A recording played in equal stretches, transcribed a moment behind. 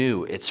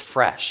new, it's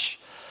fresh,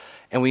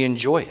 and we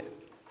enjoy it.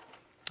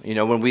 You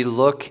know, when we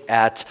look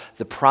at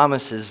the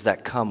promises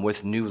that come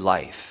with new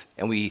life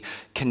and we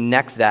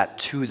connect that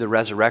to the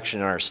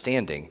resurrection and our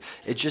standing,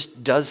 it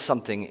just does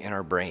something in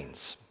our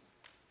brains.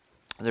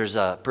 There's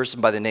a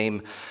person by the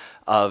name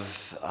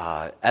of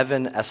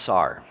Evan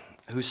Essar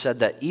who said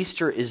that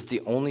Easter is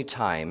the only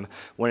time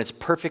when it's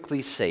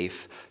perfectly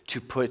safe to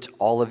put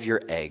all of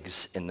your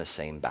eggs in the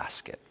same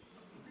basket.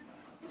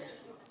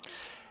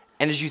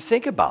 And as you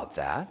think about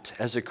that,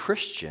 as a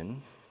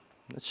Christian,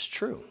 that's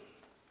true.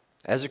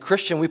 As a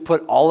Christian, we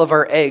put all of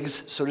our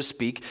eggs, so to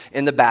speak,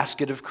 in the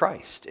basket of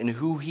Christ, in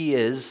who he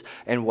is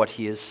and what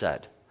he has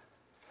said.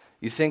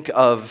 You think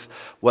of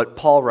what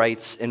Paul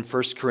writes in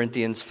 1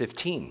 Corinthians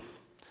 15.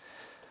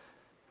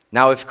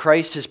 Now, if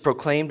Christ is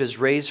proclaimed as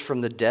raised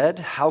from the dead,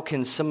 how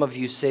can some of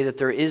you say that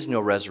there is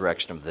no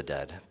resurrection of the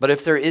dead? But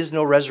if there is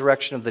no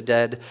resurrection of the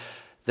dead,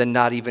 then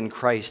not even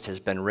Christ has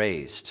been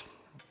raised.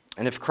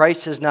 And if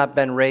Christ has not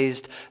been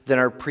raised, then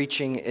our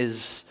preaching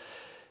is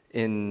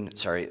in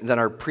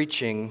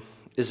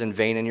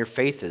vain and your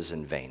faith is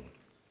in vain.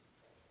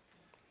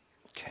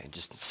 Okay,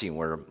 just seeing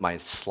where my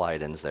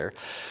slide ends there.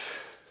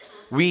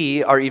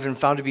 We are even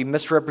found to be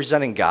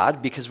misrepresenting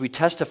God because we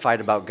testified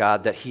about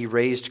God that he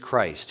raised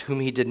Christ, whom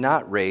he did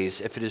not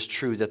raise, if it is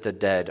true that the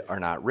dead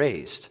are not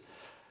raised.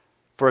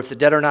 For if the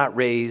dead are not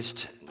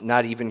raised,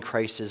 not even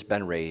Christ has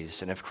been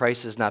raised. And if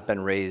Christ has not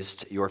been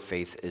raised, your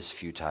faith is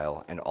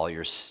futile,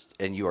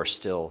 and you are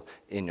still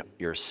in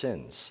your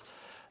sins.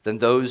 Then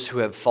those who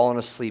have fallen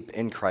asleep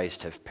in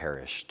Christ have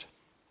perished.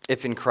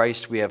 If in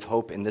Christ we have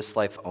hope in this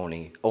life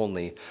only,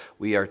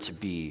 we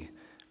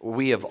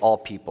of all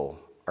people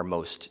are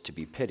most to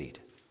be pitied.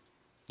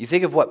 You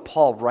think of what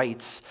Paul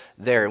writes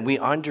there, and we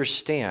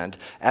understand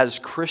as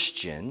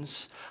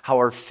Christians how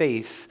our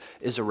faith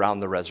is around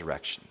the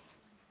resurrection.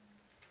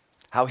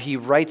 How he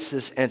writes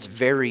this, and it's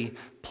very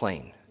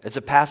plain. It's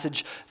a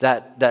passage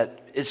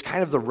that is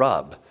kind of the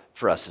rub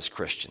for us as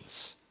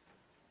Christians,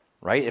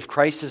 right? If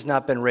Christ has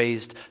not been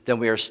raised, then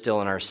we are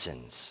still in our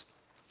sins.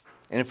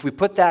 And if we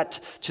put that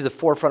to the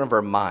forefront of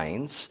our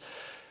minds,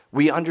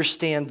 we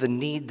understand the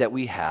need that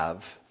we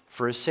have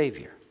for a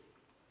Savior.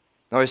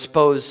 Now, I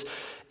suppose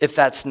if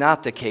that's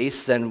not the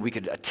case, then we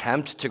could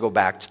attempt to go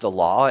back to the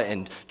law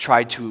and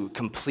try to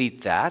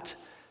complete that.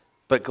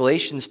 But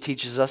Galatians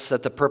teaches us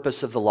that the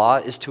purpose of the law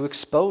is to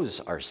expose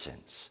our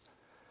sins.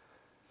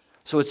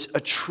 So it's a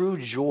true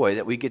joy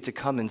that we get to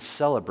come and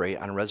celebrate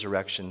on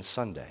Resurrection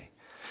Sunday,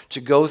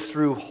 to go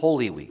through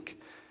Holy Week,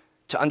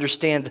 to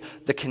understand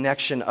the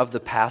connection of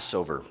the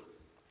Passover,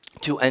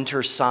 to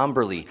enter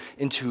somberly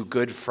into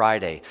Good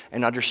Friday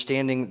and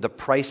understanding the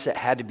price that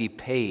had to be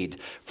paid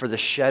for the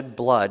shed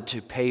blood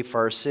to pay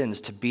for our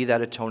sins, to be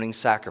that atoning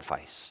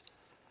sacrifice,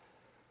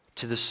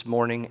 to this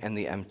morning and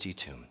the empty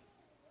tomb.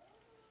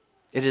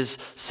 It is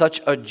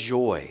such a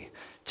joy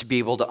to be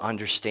able to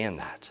understand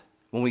that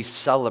when we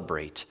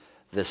celebrate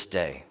this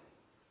day.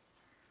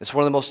 It's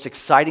one of the most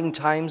exciting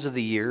times of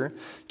the year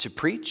to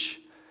preach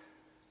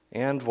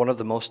and one of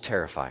the most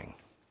terrifying.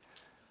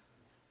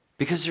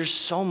 Because there's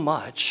so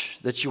much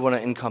that you want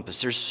to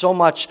encompass. There's so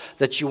much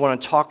that you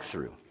want to talk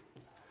through.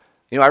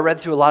 You know, I read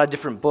through a lot of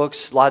different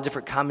books, a lot of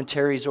different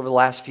commentaries over the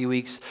last few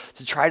weeks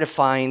to try to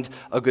find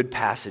a good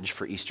passage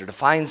for Easter, to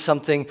find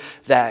something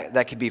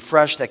that can be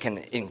fresh, that can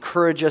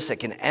encourage us,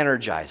 that can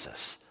energize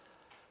us.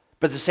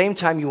 But at the same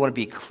time, you want to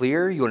be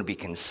clear, you want to be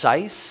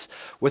concise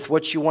with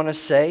what you want to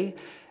say.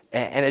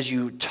 And as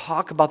you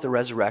talk about the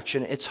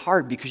resurrection, it's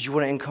hard because you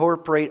want to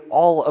incorporate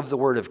all of the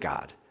Word of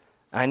God.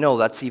 And I know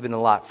that's even a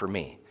lot for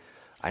me.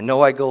 I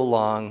know I go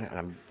long,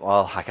 and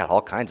I got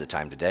all kinds of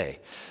time today.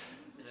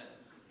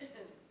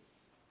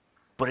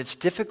 But it's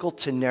difficult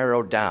to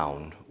narrow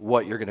down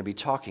what you're going to be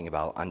talking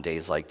about on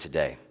days like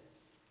today.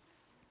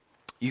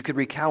 You could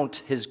recount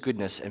his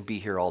goodness and be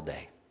here all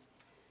day.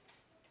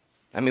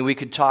 I mean, we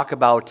could talk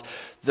about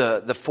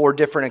the 4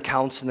 different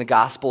accounts in the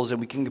Gospels, and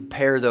we can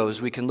compare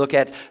those. We can look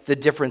at the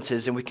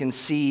differences, and we can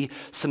see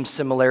some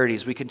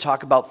similarities. We can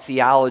talk about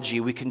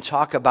theology. We can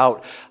talk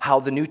about how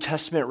the New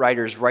Testament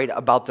writers write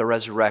about the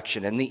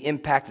resurrection and the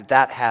impact that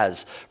that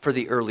has for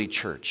the early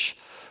church,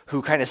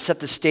 who kind of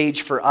set the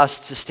stage for us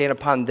to stand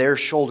upon their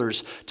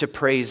shoulders to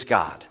praise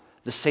God,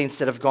 the saints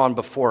that have gone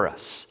before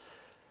us.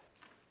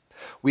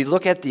 We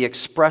look at the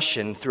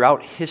expression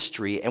throughout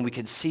history, and we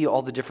can see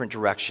all the different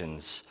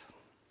directions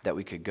that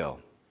we could go.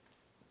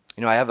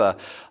 You know, I have a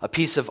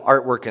piece of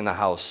artwork in the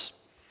house.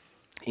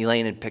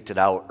 Elaine had picked it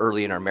out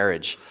early in our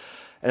marriage.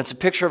 And it's a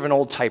picture of an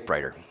old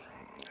typewriter.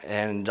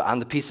 And on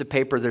the piece of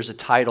paper, there's a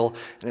title,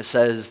 and it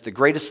says, "The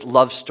Greatest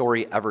Love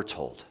Story Ever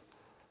Told."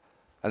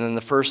 And then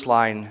the first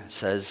line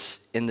says,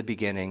 "In the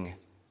beginning,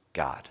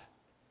 God."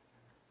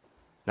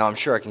 Now, I'm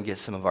sure I can get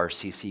some of our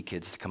CC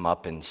kids to come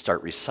up and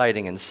start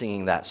reciting and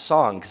singing that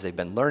song because they've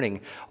been learning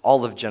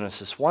all of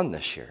Genesis 1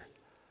 this year.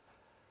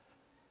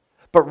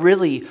 But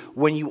really,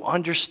 when you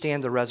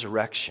understand the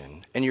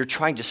resurrection and you're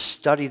trying to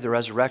study the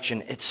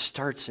resurrection, it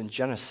starts in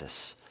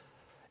Genesis.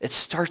 It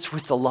starts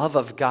with the love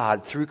of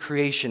God through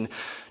creation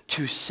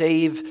to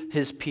save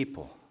his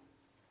people.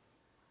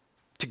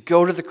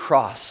 go to the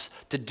cross,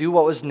 to do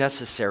what was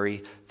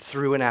necessary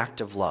through an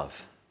act of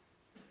love.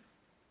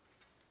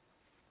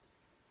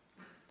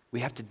 We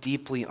have to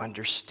deeply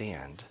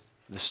understand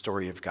the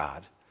story of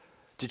God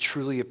to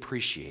truly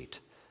appreciate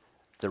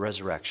the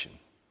resurrection.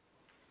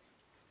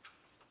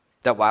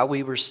 That while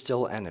we were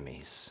still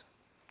enemies,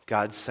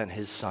 God sent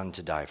his Son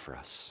to die for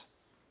us.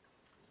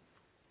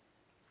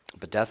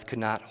 But death could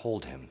not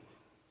hold him,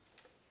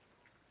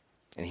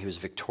 and he was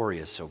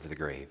victorious over the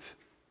grave.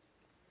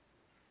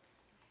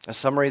 A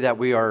summary that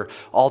we are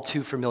all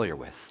too familiar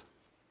with.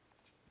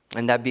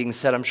 And that being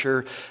said, I'm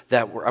sure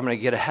that I'm going to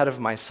get ahead of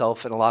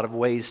myself in a lot of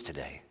ways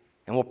today.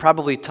 And we'll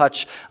probably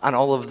touch on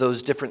all of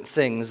those different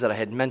things that I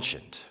had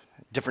mentioned,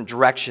 different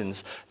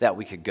directions that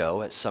we could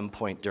go at some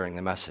point during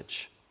the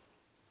message.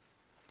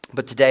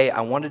 But today,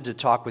 I wanted to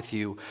talk with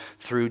you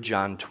through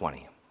John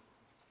 20,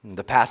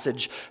 the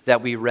passage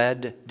that we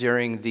read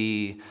during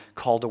the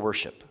call to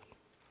worship.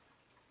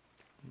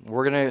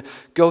 We're going to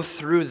go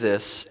through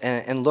this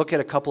and look at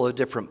a couple of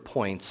different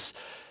points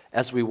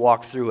as we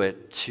walk through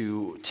it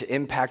to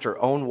impact our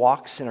own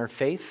walks in our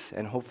faith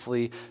and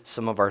hopefully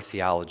some of our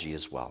theology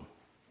as well.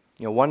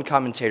 You know, one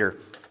commentator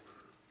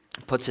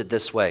puts it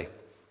this way.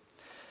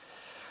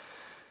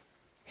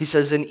 He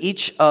says, in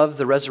each of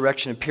the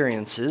resurrection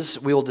appearances,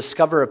 we will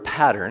discover a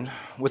pattern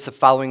with the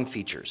following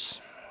features.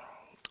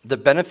 The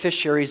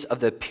beneficiaries of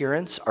the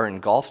appearance are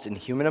engulfed in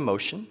human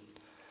emotion.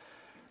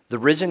 The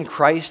risen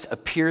Christ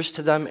appears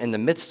to them in the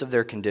midst of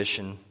their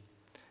condition,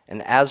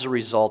 and as a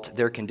result,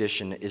 their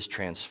condition is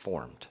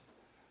transformed.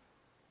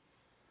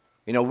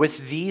 You know,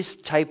 with these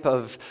type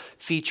of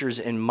features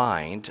in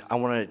mind, I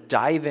want to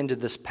dive into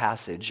this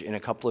passage in a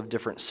couple of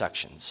different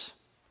sections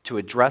to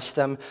address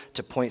them,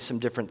 to point some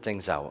different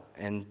things out.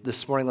 And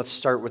this morning, let's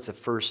start with the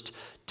first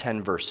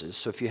 10 verses.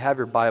 So if you have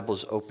your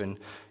Bibles open,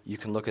 you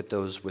can look at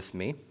those with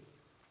me.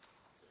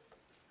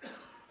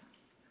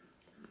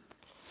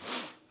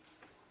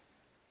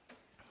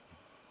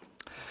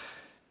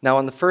 Now,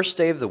 on the first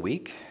day of the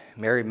week,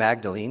 Mary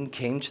Magdalene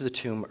came to the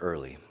tomb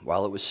early,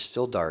 while it was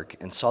still dark,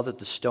 and saw that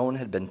the stone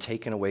had been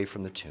taken away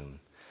from the tomb.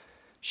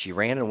 She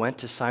ran and went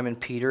to Simon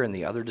Peter and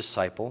the other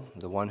disciple,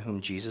 the one whom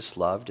Jesus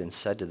loved, and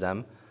said to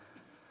them,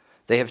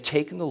 "They have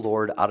taken the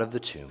Lord out of the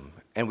tomb,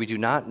 and we do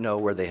not know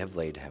where they have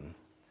laid him."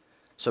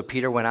 So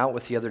Peter went out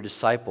with the other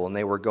disciple, and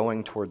they were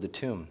going toward the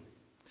tomb.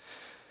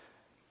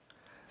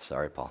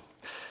 Sorry, Paul.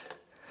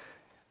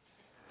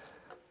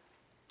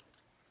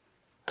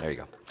 There you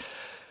go.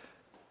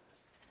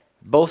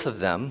 Both of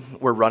them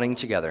were running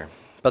together,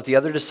 but the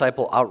other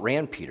disciple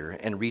outran Peter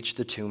and reached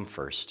the tomb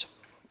first.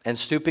 And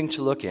stooping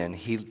to look in,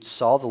 he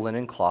saw the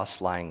linen cloths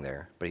lying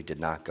there, but he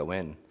did not go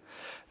in.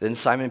 Then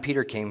Simon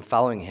Peter came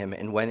following him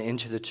and went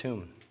into the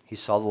tomb. He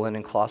saw the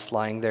linen cloths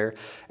lying there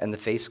and the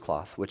face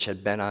cloth, which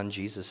had been on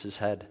Jesus'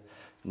 head,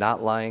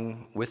 not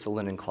lying with the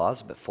linen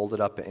cloths, but folded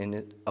up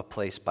in a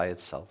place by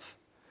itself.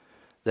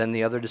 Then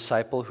the other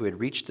disciple who had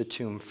reached the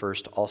tomb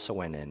first also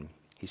went in.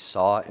 He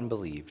saw and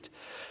believed,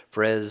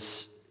 for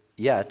as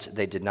yet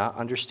they did not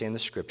understand the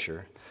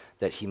scripture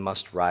that he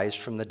must rise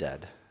from the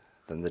dead.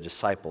 Then the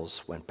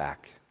disciples went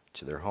back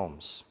to their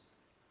homes.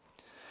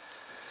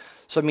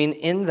 So,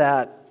 in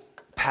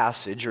that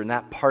passage or in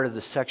that part of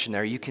the section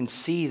there, you can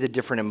see the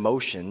different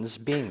emotions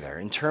being there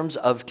in terms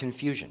of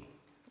confusion,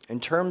 in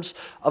terms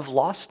of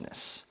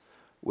lostness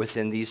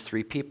within these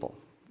three people.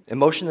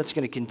 Emotion that's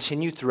going to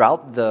continue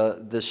throughout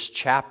this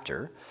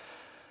chapter.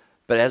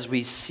 But as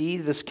we see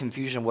this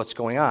confusion of what's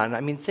going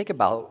on, think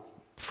about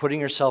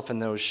putting yourself in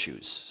those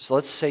shoes. So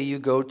let's say you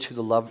go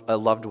to a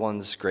loved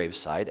one's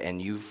graveside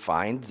and you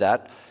find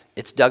that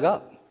it's dug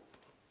up.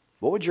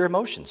 What would your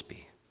emotions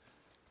be?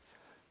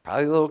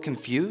 Probably a little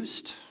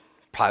confused,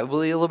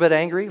 probably a little bit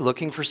angry,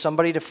 looking for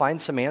somebody to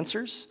find some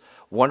answers,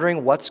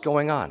 wondering what's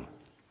going on.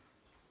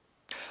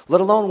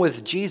 Let alone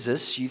with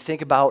Jesus, you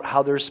think about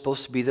how there's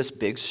supposed to be this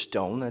big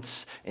stone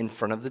that's in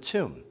front of the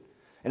tomb.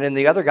 And in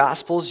the other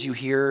Gospels, you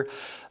hear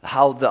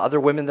how the other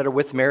women that are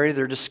with Mary,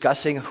 they're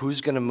discussing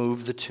who's going to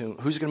move the tomb,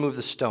 who's going to move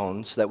the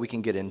stone so that we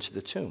can get into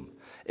the tomb.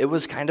 It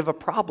was kind of a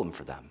problem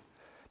for them.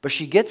 But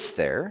she gets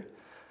there,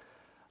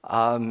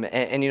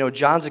 and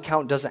John's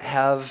account doesn't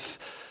have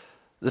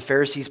the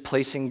Pharisees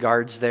placing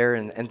guards there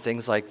and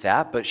things like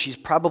that, but she's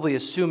probably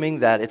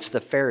assuming that it's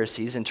the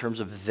Pharisees in terms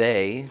of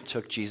they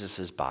took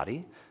Jesus'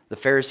 body. The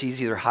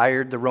Pharisees either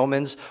hired the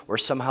Romans or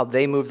somehow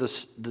they moved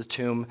the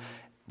tomb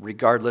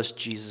regardless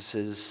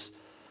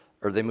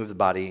they move the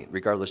body,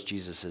 regardless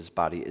Jesus'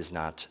 body is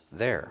not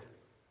there.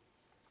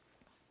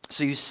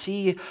 So you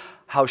see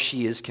how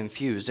she is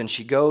confused, and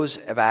she goes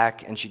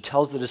back and she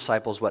tells the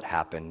disciples what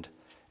happened,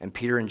 and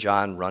Peter and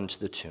John run to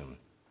the tomb,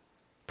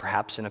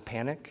 perhaps in a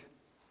panic,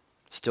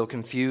 still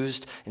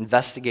confused,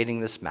 investigating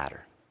this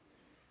matter.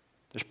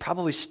 There's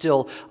probably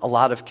still a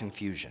lot of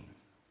confusion.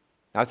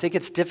 Now, I think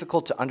it's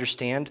difficult to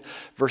understand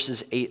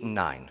verses 8 and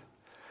 9.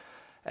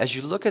 As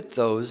you look at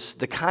those,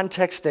 the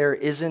context there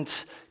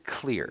isn't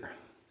clear.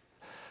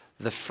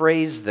 The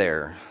phrase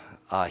there,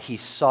 he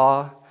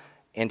saw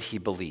and he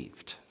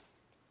believed.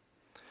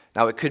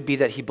 Now, it could be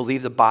that he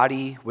believed the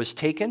body was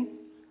taken,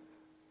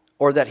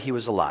 or that he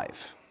was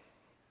alive.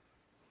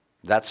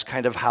 That's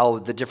kind of how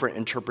the different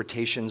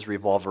interpretations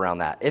revolve around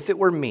that. If it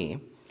were me,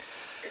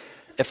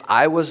 if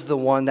I was the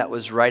one that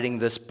was writing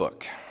this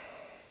book,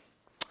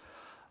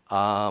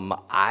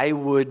 I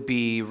would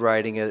be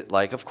writing it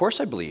like, of course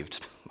I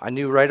believed. I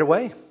knew right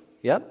away.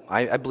 Yep,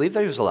 I believed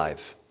that he was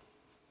alive.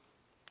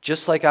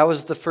 Just like I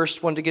was the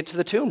first one to get to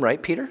the tomb,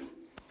 right, Peter?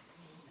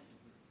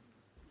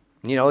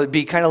 You know, it'd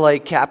be kind of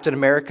like Captain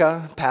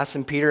America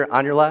passing Peter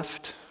on your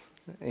left,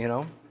 you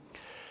know.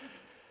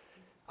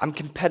 I'm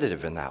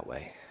competitive in that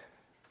way.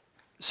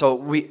 So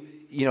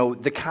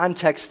the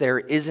context there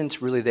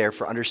isn't really there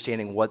for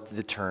understanding what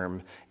the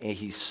term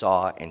he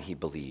saw and he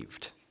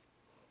believed.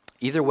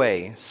 Either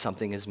way,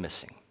 something is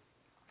missing.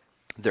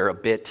 They're a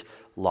bit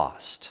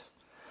lost.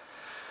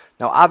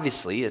 Now,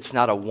 obviously, it's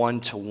not a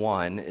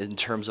one-to-one in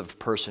terms of a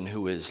person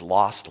who is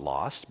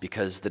lost,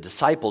 because the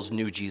disciples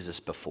knew Jesus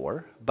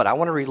before, but I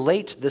want to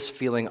relate this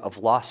feeling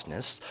of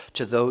lostness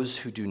to those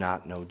who do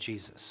not know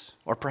Jesus,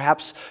 or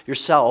perhaps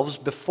yourselves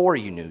before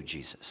you knew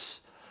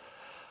Jesus.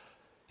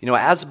 You know,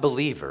 as a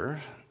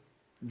believer,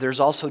 there's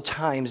also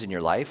times in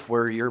your life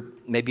where you're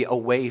maybe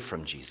away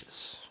from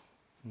Jesus.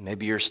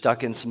 Maybe you're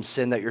stuck in some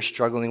sin that you're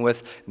struggling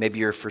with. Maybe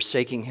you're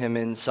forsaking him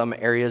in some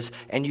areas,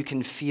 and you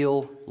can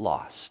feel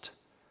lost.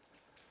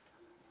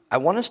 I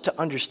want us to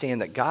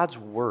understand that God's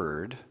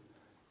word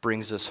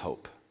brings us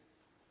hope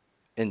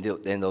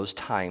in those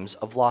times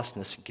of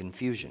lostness and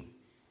confusion.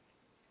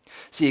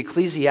 See,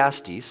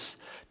 Ecclesiastes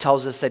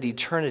tells us that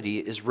eternity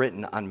is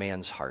written on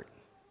man's heart.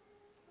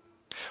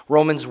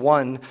 Romans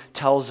 1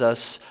 tells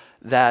us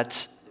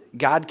that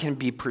God can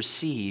be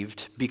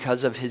perceived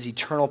because of his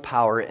eternal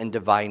power and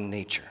divine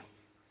nature.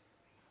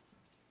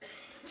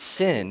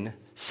 Sin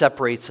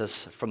separates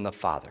us from the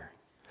Father.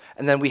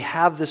 And then we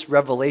have this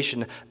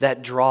revelation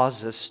that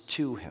draws us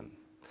to him,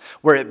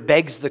 where it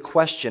begs the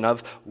question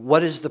of,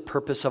 what is the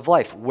purpose of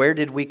life? Where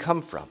did we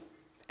come from?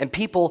 And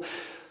people,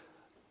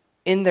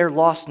 in their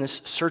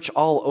lostness, search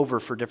all over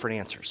for different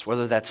answers,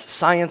 whether that's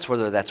science,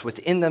 whether that's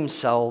within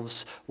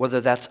themselves, whether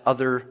that's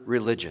other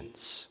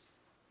religions.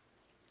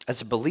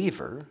 As a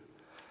believer,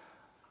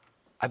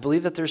 I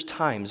believe that there's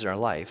times in our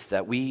life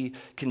that we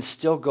can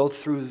still go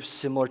through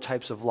similar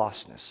types of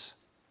lostness,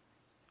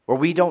 where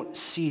we don't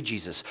see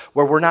Jesus,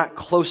 where we're not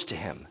close to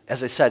him.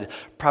 As I said,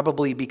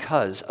 probably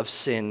because of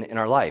sin in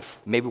our life.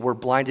 Maybe we're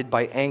blinded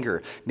by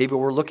anger. Maybe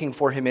we're looking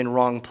for him in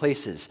wrong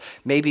places.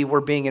 Maybe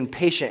we're being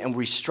impatient and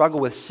we struggle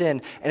with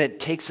sin and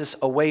it takes us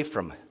away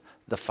from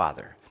the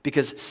Father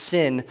because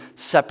sin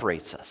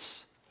separates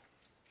us.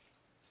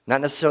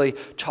 Not necessarily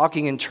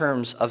talking in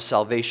terms of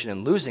salvation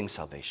and losing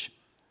salvation,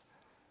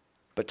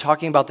 but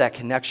talking about that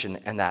connection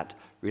and that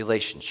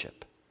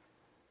relationship,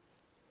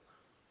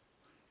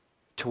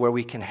 to where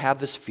we can have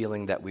this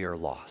feeling that we are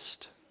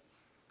lost.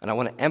 And I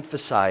want to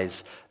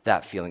emphasize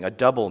that feeling, a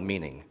double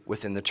meaning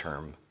within the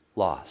term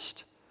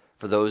lost.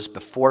 For those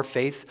before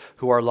faith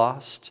who are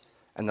lost,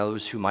 and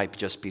those who might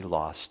just be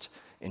lost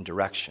in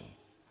direction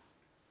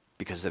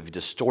because of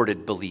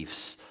distorted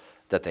beliefs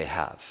that they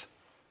have.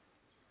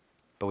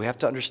 But we have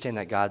to understand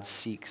that God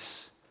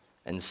seeks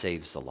and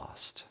saves the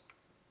lost.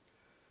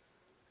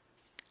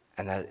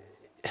 And that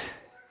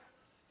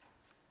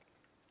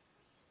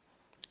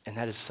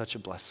is such a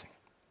blessing.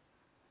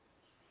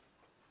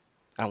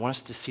 I want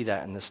us to see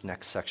that in this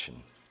next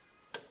section.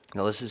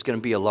 Now, this is going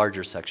to be a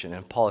larger section,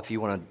 and Paul, if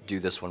you want to do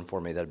this one for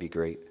me, that'd be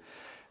great.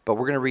 But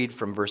we're going to read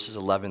from verses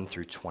 11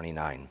 through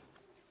 29.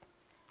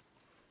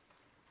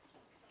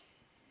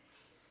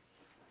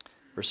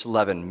 Verse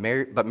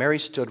 11, but Mary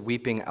stood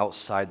weeping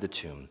outside the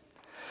tomb.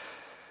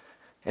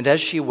 And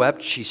as she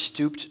wept, she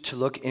stooped to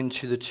look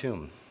into the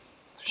tomb.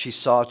 She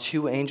saw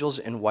two angels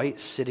in white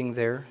sitting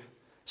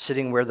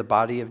where the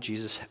body of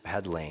Jesus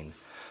had lain,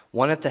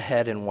 one at the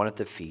head and one at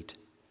the feet.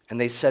 And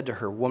they said to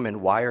her,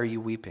 "Woman, why are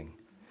you weeping?"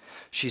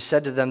 She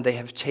said to them, "They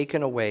have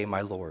taken away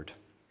my Lord.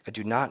 I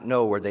do not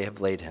know where they have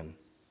laid him."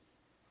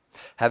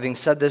 Having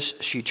said this,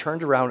 she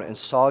turned around and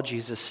saw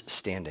Jesus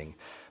standing,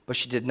 but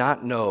she did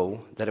not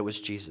know that it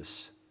was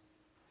Jesus.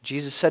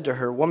 Jesus said to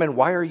her, "Woman,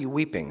 why are you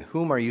weeping?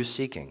 Whom are you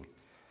seeking?"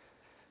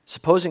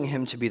 Supposing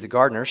him to be the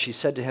gardener, she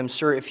said to him,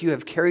 "Sir, if you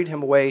have carried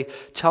him away,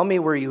 tell me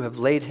where you have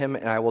laid him,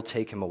 and I will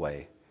take him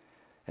away."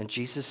 And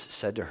Jesus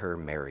said to her,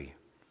 "Mary."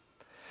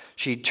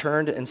 She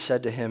turned and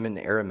said to him in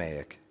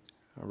Aramaic,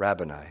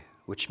 "Rabboni,"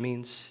 which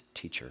means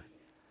teacher.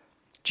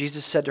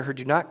 Jesus said to her,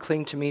 "Do not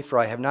cling to me, for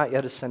I have not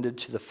yet ascended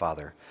to the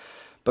Father.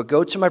 But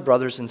go to my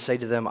brothers and say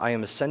to them, I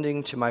am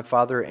ascending to my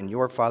Father and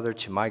your Father,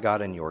 to my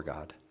God and your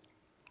God."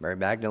 Mary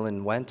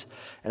Magdalene went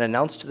and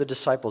announced to the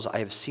disciples, "I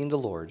have seen the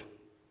Lord,"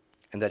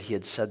 and that he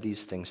had said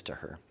these things to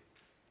her.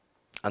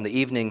 On the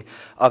evening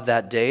of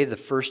that day, the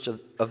first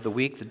of the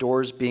week, the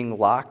doors being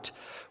locked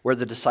where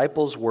the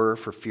disciples were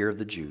for fear of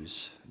the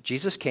Jews,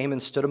 Jesus came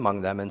and stood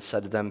among them and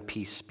said to them,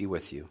 "Peace be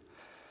with you."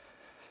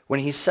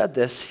 When he said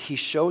this, he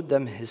showed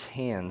them his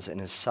hands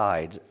and his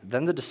side.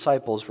 Then the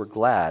disciples were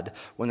glad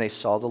when they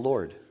saw the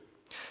Lord.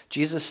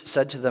 Jesus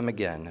said to them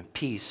again,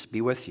 "Peace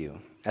be with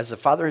you. As the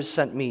Father has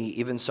sent me,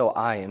 even so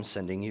I am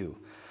sending you."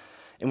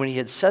 And when he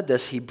had said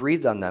this, he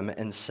breathed on them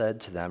and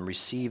said to them,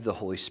 "Receive the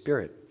Holy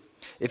Spirit.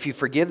 If you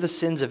forgive the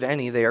sins of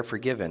any, they are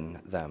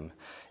forgiven them.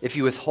 If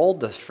you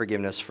withhold the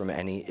forgiveness from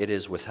any, it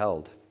is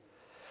withheld."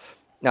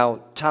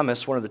 Now,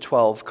 Thomas, one of the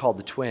 12, called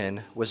the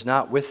twin, was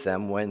not with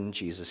them when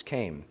Jesus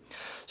came.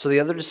 So the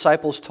other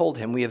disciples told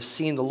him, "We have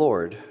seen the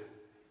Lord."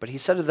 But he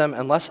said to them,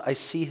 "Unless I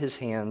see his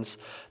hands,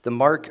 the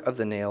mark of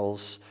the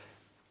nails,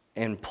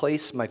 and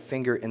place my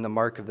finger in the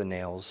mark of the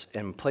nails,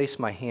 and place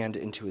my hand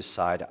into his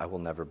side, I will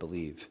never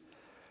believe."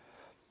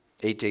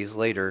 8 days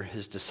later,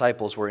 his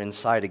disciples were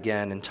inside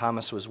again, and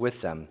Thomas was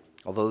with them,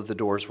 although the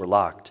doors were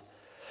locked.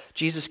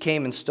 Jesus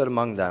came and stood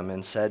among them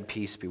and said,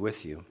 "Peace be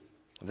with you."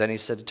 Then he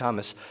said to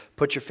Thomas,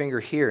 "Put your finger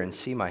here and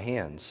see my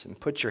hands, and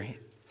put your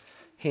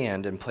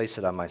hand and place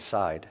it on my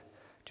side.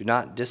 Do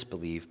not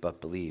disbelieve, but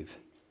believe."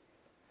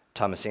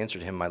 Thomas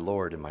answered him, "My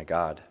Lord and my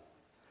God."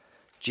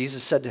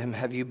 Jesus said to him,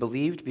 "Have you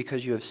believed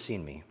because you have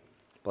seen me?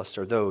 Blessed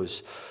are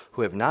those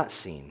who have not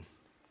seen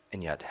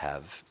and yet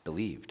have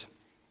believed."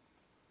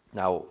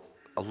 Now,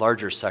 a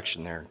larger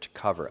section there to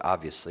cover,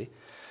 obviously.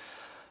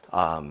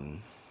 But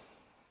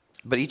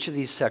each of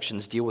these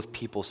sections deal with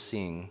people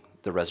seeing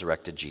the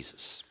resurrected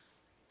Jesus.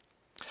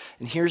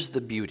 And here's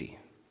the beauty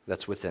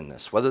that's within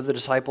this. Whether the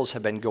disciples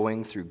have been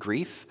going through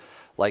grief,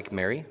 like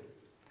Mary,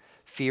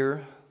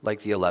 fear,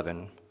 like the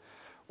 11,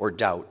 or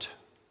doubt,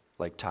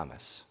 like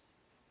Thomas,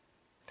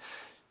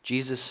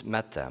 Jesus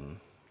met them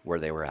where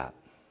they were at.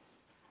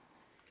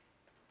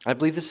 I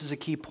believe this is a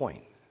key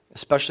point,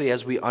 especially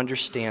as we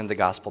understand the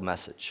gospel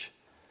message.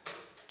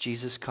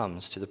 Jesus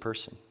comes to the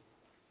person.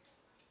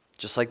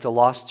 Just like the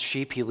lost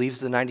sheep, he leaves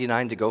the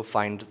 99 to go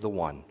find the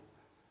one.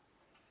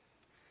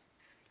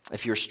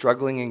 If you're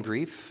struggling in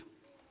grief,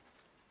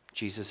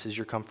 Jesus is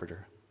your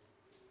comforter.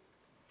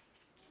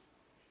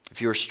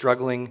 If you're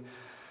struggling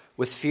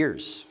with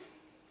fears,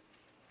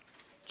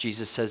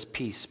 Jesus says,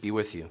 "Peace be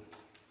with you."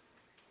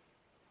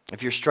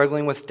 If you're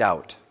struggling with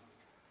doubt,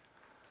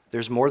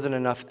 there's more than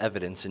enough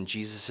evidence in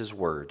Jesus'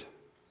 word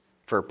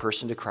for a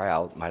person to cry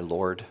out, "My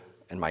Lord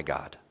and my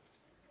God."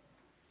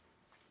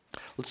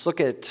 Let's look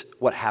at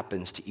what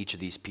happens to each of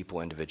these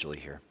people individually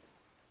here,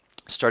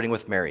 starting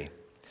with Mary.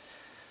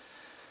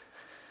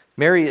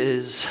 Mary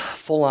is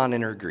full on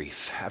in her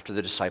grief after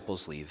the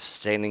disciples leave,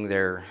 standing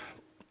there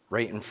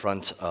right in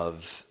front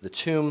of the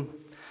tomb.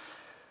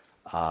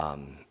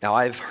 Now,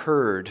 I've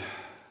heard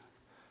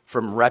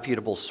from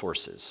reputable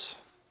sources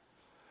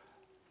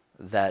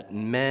that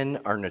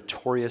men are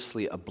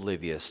notoriously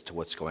oblivious to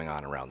what's going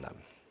on around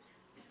them.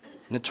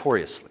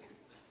 Notoriously.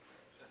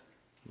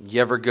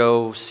 You ever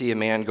go see a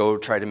man go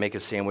try to make a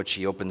sandwich,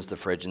 he opens the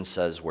fridge and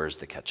says, "Where's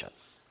the ketchup?"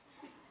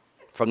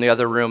 From the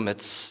other room,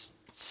 it's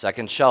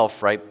second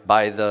shelf right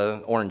by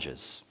the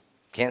oranges.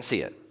 Can't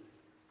see it.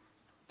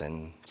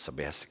 Then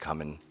somebody has to come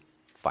and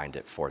find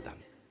it for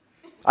them.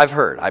 I've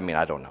heard. I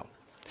don't know.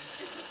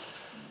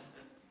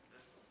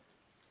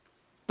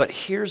 But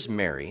here's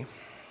Mary,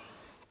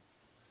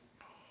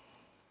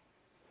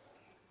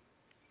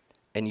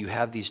 and you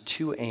have these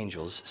two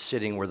angels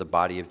sitting where the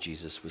body of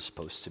Jesus was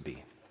supposed to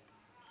be.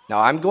 Now,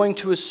 I'm going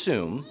to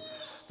assume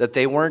that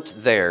they weren't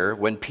there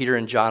when Peter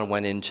and John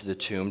went into the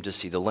tomb to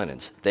see the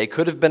linens. They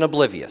could have been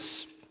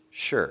oblivious.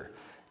 Sure,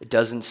 it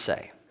doesn't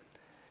say.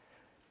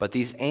 But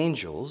these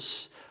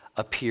angels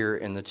appear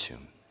in the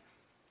tomb.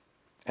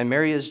 And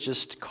Mary is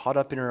just caught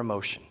up in her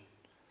emotion,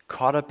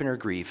 caught up in her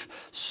grief,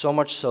 so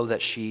much so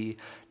that she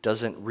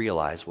doesn't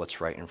realize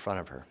what's right in front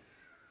of her.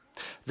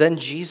 Then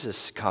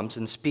Jesus comes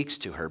and speaks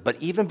to her.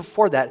 But even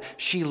before that,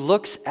 she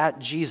looks at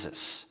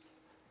Jesus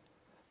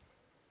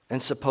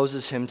and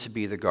supposes him to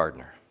be the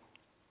gardener.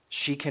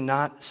 She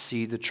cannot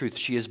see the truth.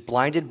 She is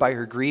blinded by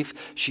her grief.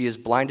 She is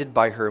blinded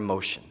by her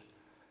emotion.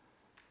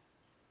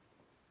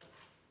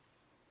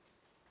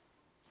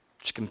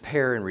 To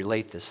compare and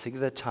relate this, think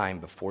of the time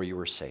before you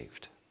were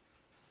saved.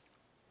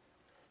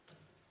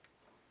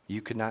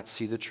 You could not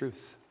see the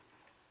truth.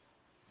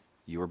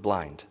 You were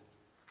blind.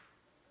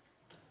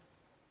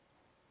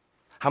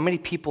 How many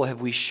people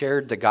have we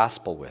shared the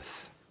gospel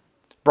with?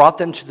 Brought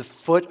them to the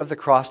foot of the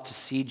cross to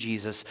see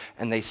Jesus,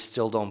 and they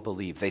still don't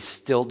believe. They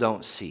still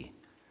don't see.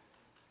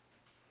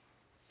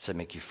 Does that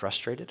make you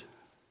frustrated?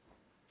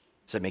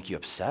 Does that make you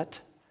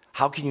upset?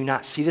 How can you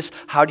not see this?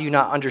 How do you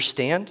not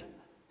understand?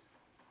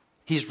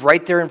 He's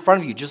right there in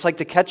front of you, just like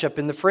the ketchup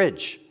in the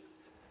fridge.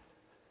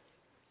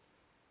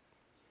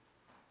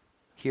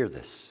 Hear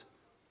this.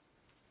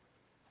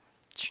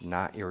 It's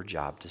not your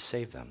job to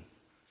save them.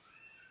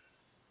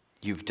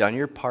 You've done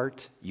your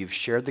part. You've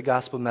shared the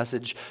gospel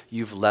message.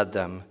 You've led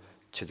them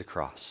to the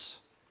cross.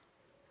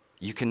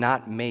 You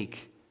cannot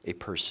make a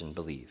person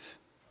believe.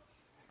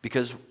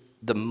 Because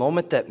the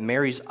moment that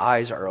Mary's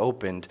eyes are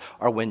opened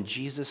are when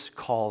Jesus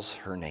calls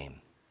her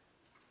name.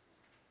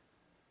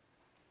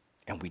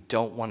 And we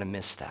don't want to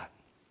miss that.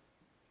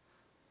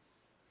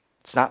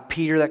 It's not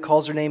Peter that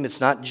calls her name. It's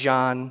not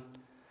John.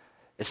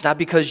 It's not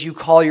because you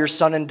call your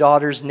son and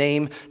daughter's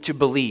name to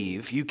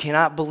believe. You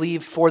cannot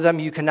believe for them.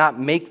 You cannot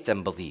make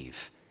them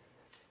believe.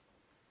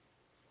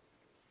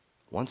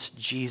 Once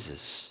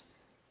Jesus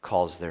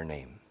calls their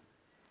name,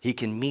 He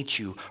can meet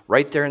you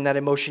right there in that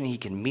emotion. He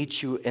can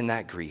meet you in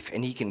that grief,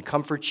 and he can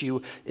comfort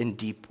you in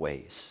deep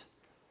ways.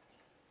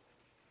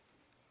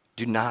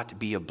 Do not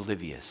be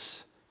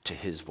oblivious to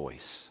his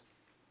voice.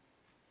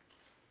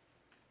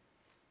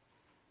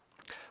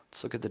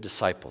 Let's look at the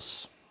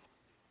disciples.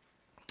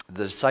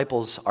 The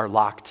disciples are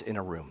locked in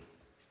a room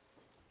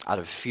out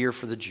of fear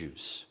for the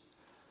Jews,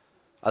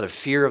 out of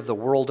fear of the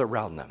world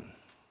around them.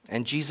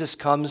 And Jesus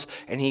comes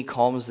and he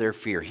calms their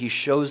fear. He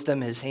shows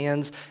them his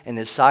hands and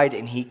his side,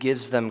 and he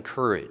gives them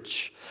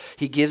courage.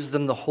 He gives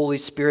them the Holy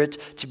Spirit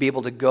to be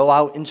able to go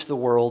out into the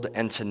world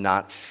and to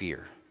not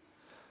fear.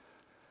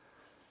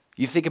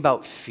 You think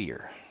about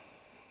fear.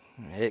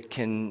 It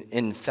can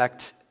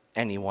infect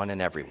anyone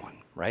and everyone,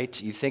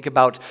 right? You think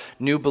about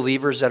new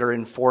believers that are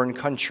in foreign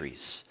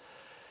countries.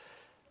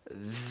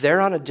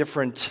 They're on a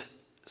different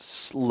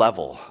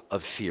level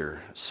of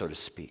fear, so to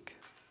speak.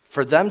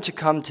 For them to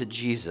come to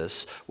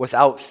Jesus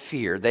without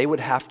fear, they would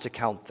have to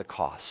count the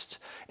cost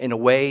in a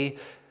way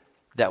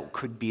that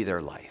could be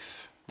their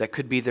life, that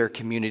could be their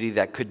community,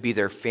 that could be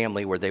their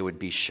family where they would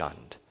be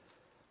shunned.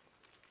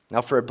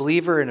 Now, for a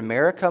believer in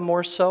America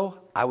more so,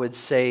 I would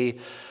say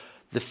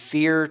the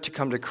fear to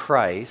come to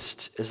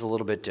Christ is a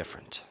little bit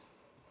different.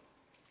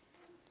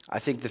 I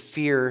think the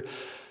fear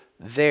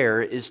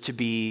there is to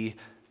be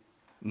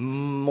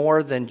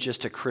more than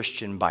just a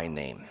Christian by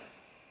name,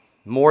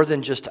 more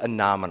than just a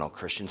nominal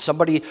Christian,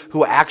 somebody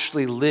who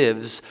actually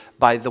lives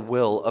by the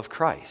will of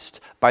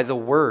Christ, by the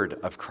word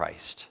of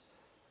Christ.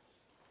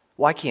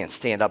 Well, I can't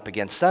stand up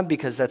against them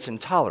because that's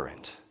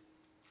intolerant.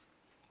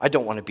 I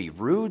don't want to be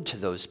rude to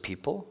those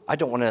people. I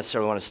don't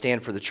necessarily want to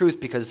stand for the truth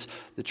because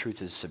the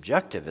truth is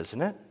subjective,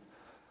 isn't it?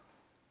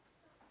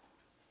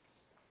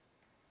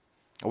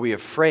 Are we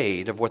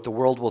afraid of what the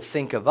world will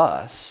think of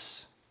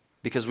us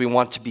because we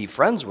want to be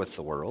friends with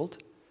the world?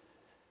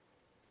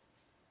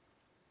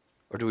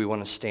 Or do we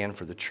want to stand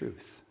for the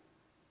truth?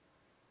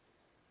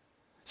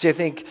 See, I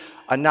think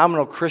a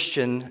nominal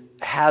Christian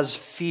has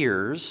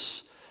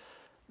fears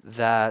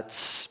that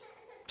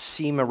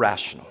seem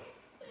irrational,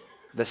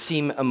 that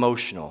seem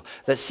emotional,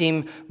 that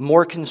seem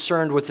more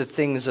concerned with the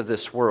things of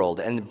this world,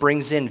 and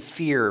brings in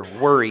fear,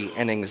 worry,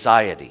 and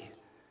anxiety.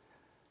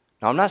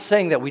 Now, I'm not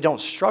saying that we don't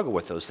struggle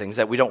with those things,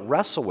 that we don't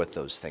wrestle with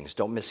those things.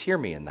 Don't mishear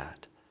me in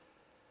that.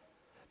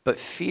 But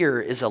fear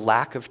is a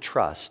lack of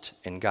trust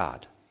in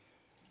God.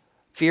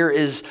 Fear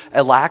is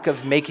a lack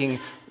of making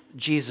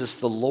Jesus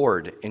the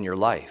Lord in your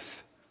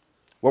life,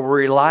 where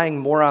we're relying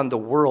more on the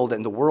world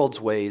and the world's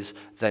ways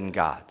than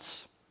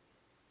God's.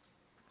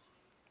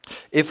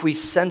 If we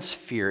sense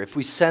fear, if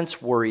we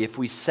sense worry, if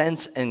we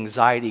sense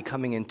anxiety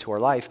coming into our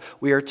life,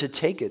 we are to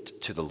take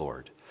it to the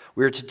Lord.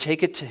 We are to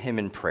take it to him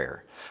in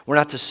prayer. We're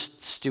not to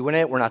stew in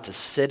it. We're not to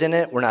sit in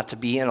it. We're not to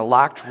be in a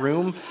locked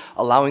room,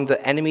 allowing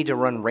the enemy to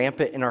run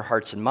rampant in our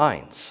hearts and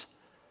minds.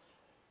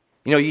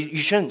 You know, you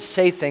shouldn't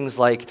say things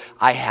like,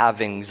 I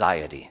have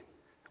anxiety,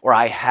 or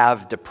I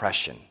have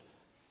depression,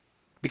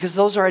 because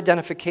those are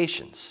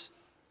identifications.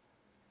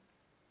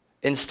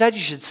 Instead,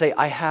 you should say,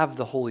 I have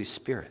the Holy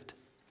Spirit.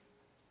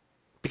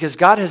 Because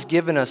God has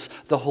given us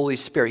the Holy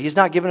Spirit. He's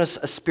not given us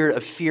a spirit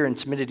of fear and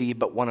timidity,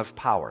 but one of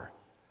power.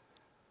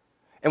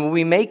 And when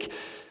we make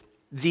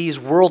these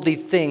worldly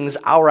things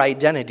our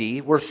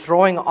identity, we're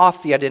throwing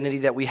off the identity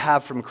that we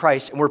have from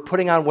Christ, and we're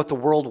putting on what the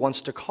world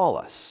wants to call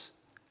us.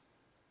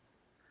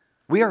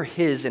 We are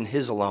his and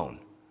his alone.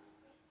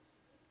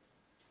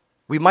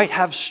 We might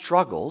have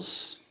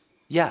struggles,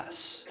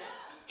 yes,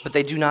 but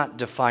they do not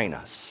define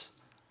us.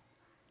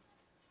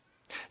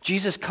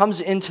 Jesus comes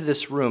into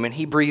this room and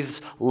he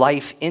breathes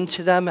life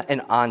into them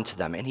and onto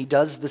them, and he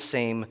does the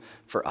same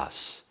for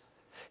us.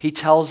 He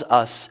tells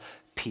us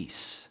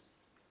peace.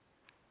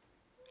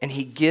 And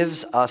he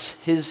gives us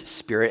his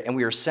Spirit, and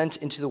we are sent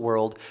into the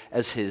world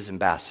as his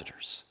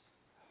ambassadors.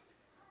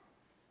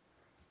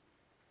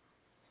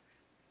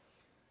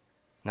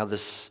 Now,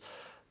 this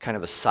kind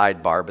of a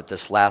sidebar, but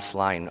this last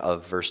line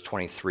of verse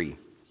 23. You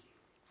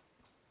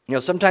know,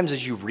 sometimes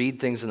as you read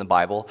things in the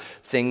Bible,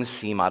 things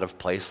seem out of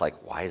place, like,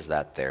 why is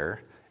that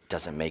there? It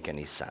doesn't make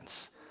any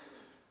sense.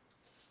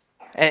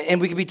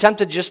 And we can be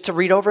tempted just to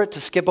read over it,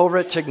 to skip over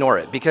it, to ignore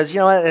it, because,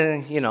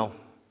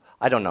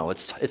 I don't know,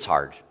 it's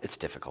hard, it's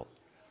difficult.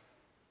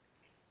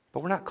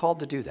 But we're not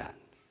called to do that.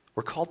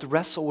 We're called to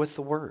wrestle with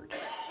the Word.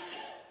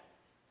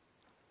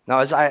 Now,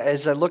 as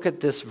I look at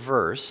this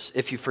verse,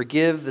 if you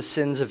forgive the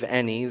sins of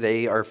any,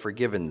 they are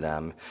forgiven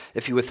them.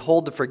 If you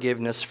withhold the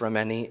forgiveness from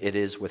any, it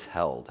is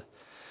withheld.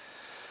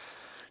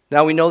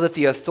 Now, we know that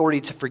the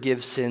authority to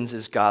forgive sins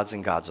is God's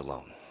and God's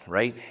alone,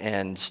 right?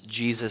 And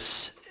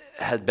Jesus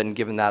had been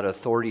given that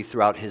authority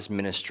throughout his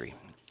ministry.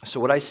 So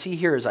what I see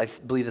here is I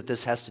believe that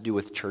this has to do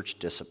with church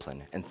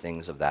discipline and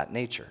things of that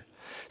nature.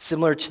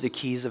 Similar to the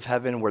keys of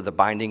heaven, where the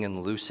binding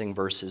and loosing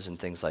verses and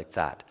things like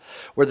that,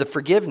 where the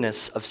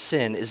forgiveness of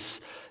sin is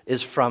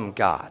from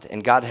God,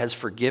 and God has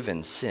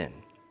forgiven sin.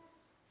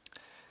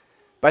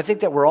 But I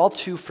think that we're all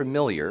too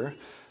familiar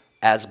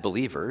as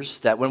believers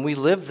that when we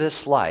live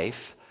this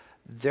life,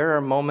 there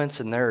are moments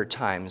and there are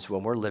times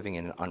when we're living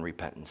in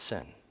unrepentant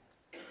sin.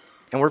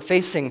 And we're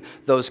facing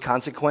those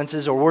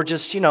consequences, or we're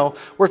just,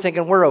 we're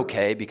thinking we're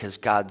okay because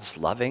God's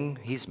loving,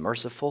 He's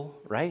merciful,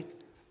 right?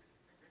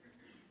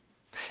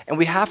 And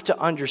we have to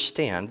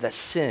understand that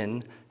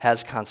sin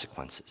has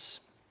consequences.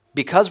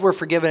 Because we're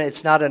forgiven,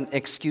 it's not an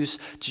excuse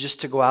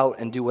just to go out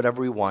and do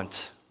whatever we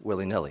want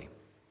willy-nilly.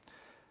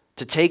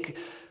 To take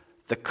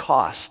the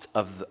cost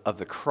of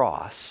the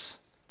cross,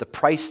 the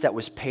price that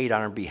was paid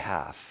on our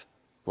behalf,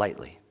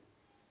 lightly.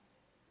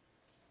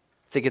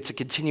 I think it's a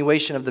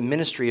continuation of the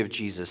ministry of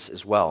Jesus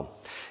as well.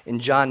 In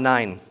John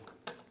 9,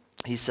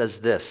 he says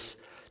this.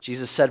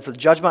 Jesus said, "For the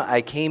judgment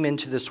I came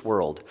into this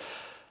world,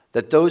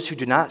 that those who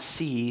do not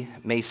see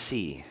may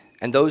see,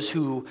 and those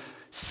who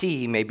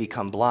see may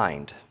become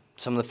blind."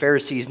 Some of the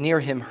Pharisees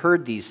near him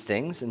heard these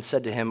things and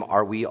said to him,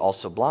 "Are we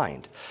also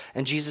blind?"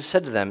 And Jesus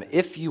said to them,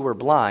 "If you were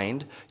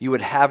blind, you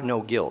would have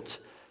no guilt.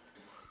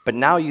 But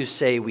now you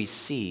say, 'We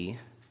see,'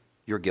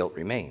 your guilt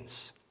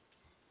remains."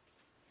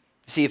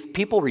 See, if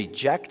people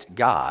reject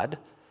God,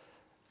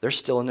 they're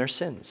still in their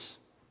sins.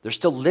 They're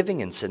still living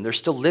in sin. They're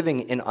still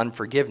living in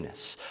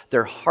unforgiveness.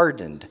 They're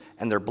hardened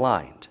and they're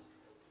blind.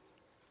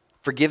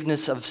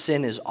 Forgiveness of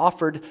sin is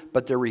offered,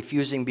 but they're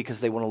refusing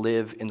because they want to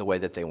live in the way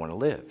that they want to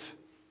live.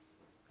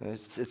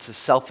 It's a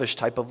selfish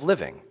type of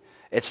living.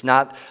 It's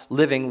not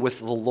living with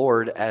the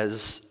Lord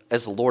as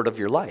the Lord of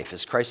your life,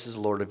 as Christ is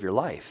the Lord of your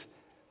life,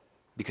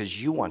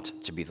 because you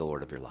want to be the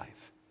Lord of your life.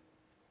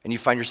 And you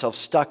find yourself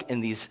stuck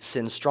in these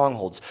sin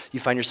strongholds.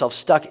 You find yourself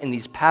stuck in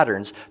these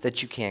patterns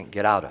that you can't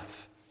get out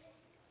of.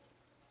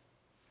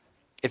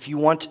 If you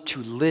want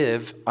to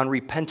live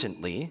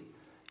unrepentantly,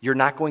 you're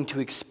not going to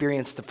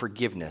experience the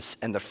forgiveness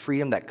and the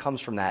freedom that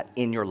comes from that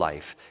in your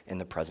life in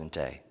the present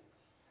day.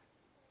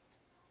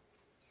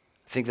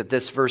 I think that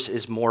this verse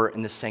is more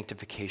in the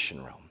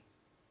sanctification realm.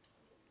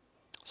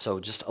 So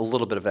just a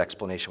little bit of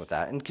explanation with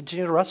that, and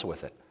continue to wrestle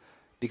with it,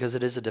 because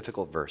it is a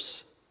difficult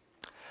verse.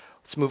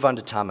 Let's move on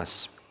to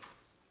Thomas,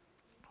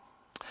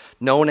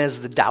 known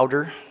as the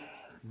doubter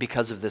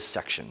because of this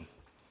section.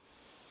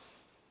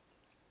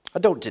 I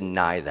don't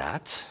deny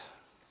that,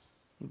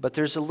 but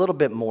there's a little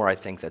bit more, I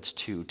think, that's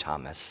to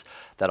Thomas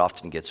that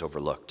often gets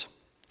overlooked.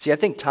 See, I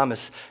think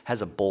Thomas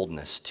has a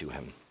boldness to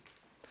him.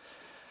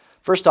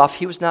 First off,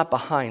 he was not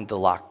behind the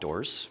locked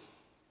doors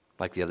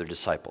like the other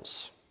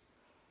disciples.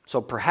 So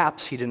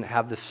perhaps he didn't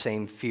have the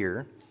same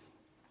fear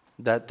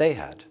that they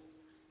had.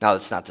 Now,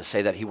 that's not to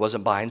say that he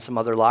wasn't behind some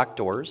other locked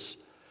doors.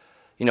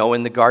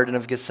 In the Garden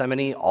of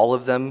Gethsemane, all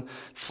of them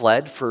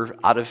fled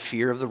out of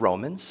fear of the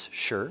Romans,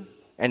 sure,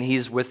 and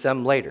he's with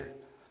them later.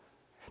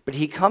 But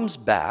he comes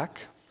back,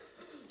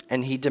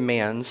 and he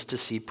demands to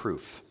see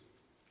proof.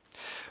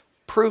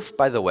 Proof,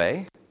 by the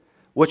way,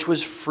 which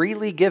was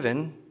freely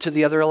given to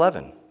the other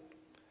 11,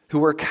 who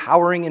were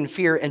cowering in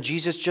fear, and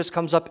Jesus just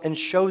comes up and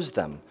shows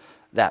them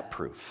that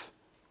proof.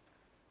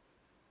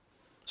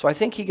 So I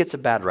think he gets a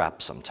bad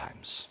rap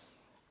sometimes.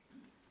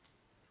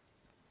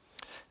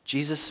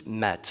 Jesus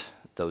met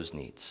those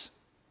needs.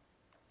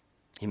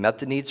 He met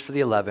the needs for the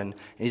 11, and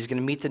he's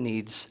going to meet the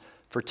needs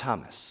for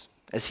Thomas,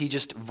 as he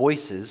just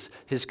voices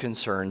his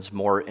concerns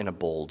more in a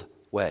bold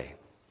way.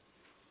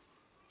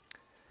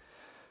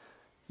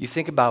 You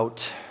think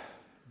about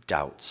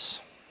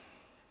doubts.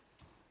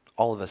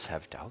 All of us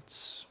have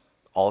doubts.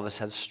 All of us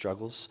have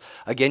struggles.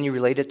 Again, you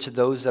relate it to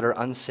those that are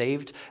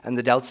unsaved and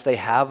the doubts they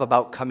have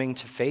about coming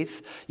to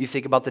faith. You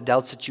think about the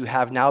doubts that you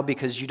have now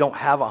because you don't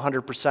have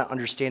 100%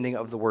 understanding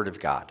of the Word of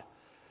God.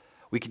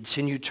 We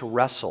continue to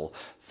wrestle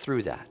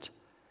through that.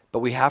 But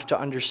we have to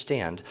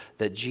understand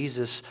that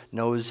Jesus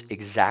knows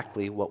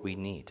exactly what we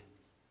need.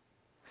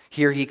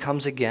 Here he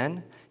comes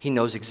again. He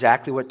knows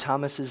exactly what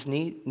Thomas's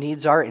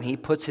needs are, and he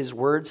puts his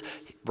words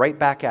right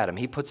back at him.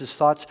 He puts his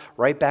thoughts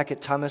right back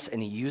at Thomas,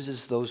 and he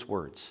uses those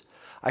words.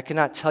 I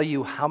cannot tell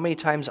you how many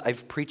times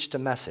I've preached a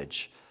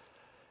message,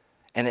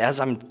 and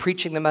as I'm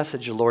preaching the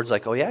message, the Lord's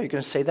like, "Oh yeah, you're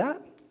going to say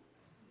that?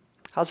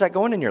 How's that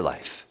going in your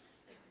life?"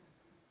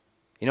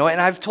 And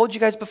I've told you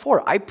guys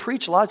before, I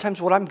preach a lot of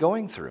times what I'm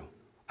going through.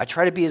 I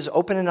try to be as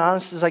open and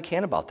honest as I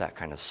can about that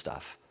kind of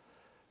stuff.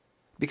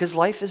 Because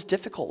life is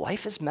difficult.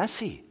 Life is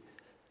messy.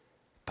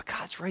 But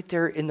God's right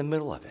there in the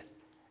middle of it.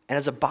 And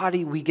as a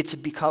body, we get to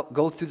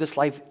go through this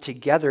life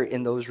together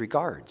in those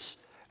regards.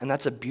 And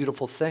that's a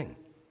beautiful thing.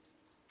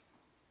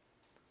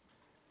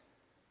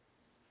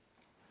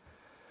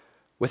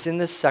 Within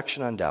this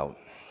section on doubt,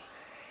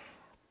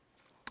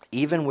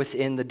 even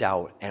within the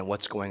doubt and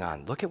what's going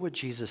on, look at what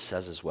Jesus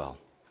says as well.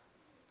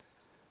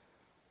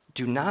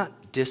 Do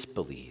not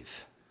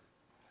disbelieve,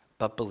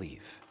 but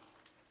believe.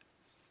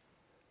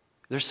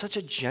 There's such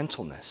a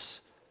gentleness.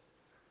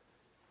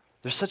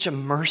 There's such a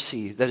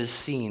mercy that is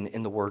seen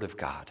in the Word of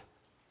God.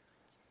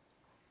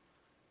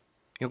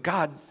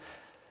 God,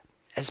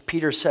 as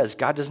Peter says,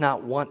 God does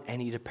not want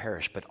any to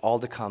perish, but all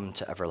to come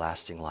to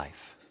everlasting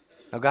life.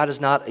 Now, God is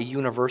not a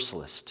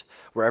universalist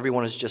where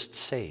everyone is just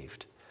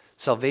saved.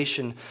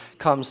 Salvation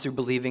comes through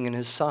believing in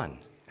his Son,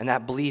 and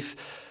that belief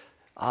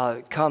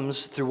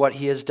comes through what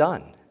he has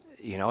done.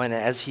 And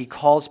as he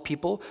calls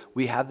people,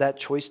 we have that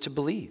choice to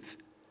believe.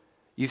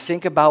 You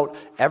think about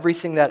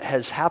everything that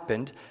has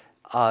happened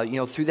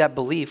through that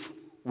belief,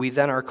 we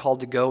then are called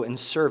to go and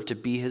serve, to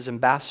be his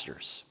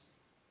ambassadors.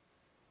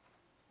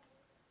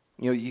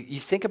 You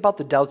think about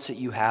the doubts that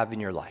you have in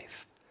your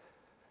life.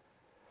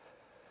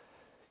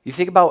 You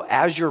think about,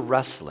 as you're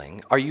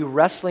wrestling, are you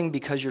wrestling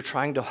because you're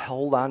trying to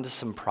hold on to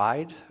some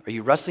pride? Are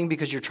you wrestling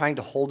because you're trying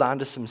to hold on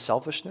to some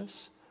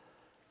selfishness?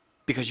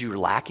 Because you're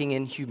lacking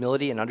in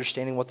humility and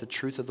understanding what the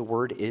truth of the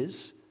word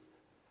is?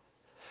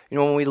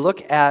 When we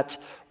look at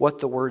what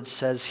the word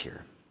says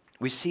here,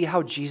 we see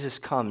how Jesus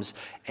comes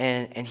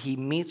and he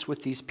meets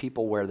with these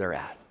people where they're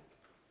at.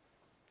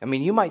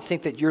 You might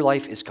think that your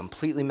life is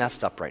completely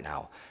messed up right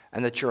now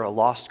and that you're a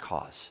lost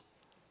cause.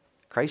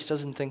 Christ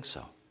doesn't think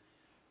so.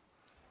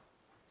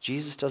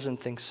 Jesus doesn't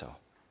think so.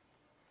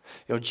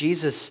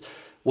 Jesus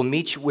will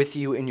meet with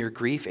you in your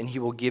grief, and he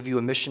will give you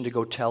a mission to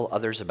go tell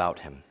others about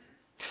him.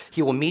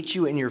 He will meet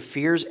you in your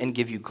fears and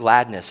give you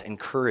gladness and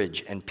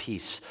courage and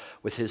peace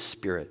with his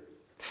Spirit.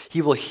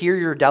 He will hear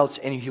your doubts,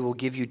 and he will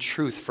give you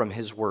truth from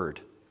his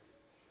word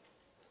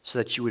so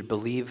that you would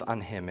believe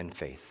on him in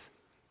faith.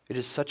 It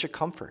is such a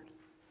comfort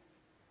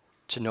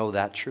to know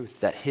that truth,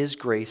 that his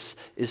grace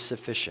is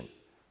sufficient,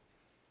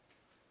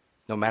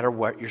 no matter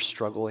what you're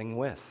struggling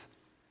with.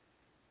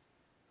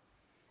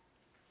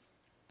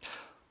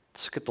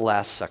 Let's look at the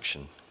last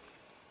section.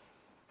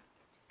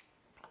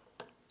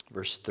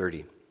 Verse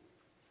 30.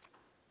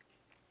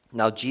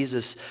 Now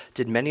Jesus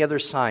did many other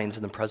signs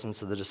in the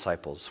presence of the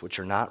disciples, which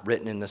are not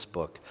written in this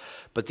book,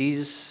 but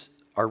these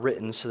are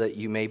written so that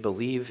you may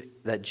believe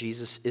that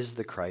Jesus is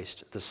the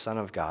Christ, the Son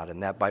of God,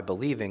 and that by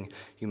believing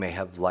you may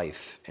have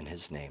life in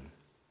his name.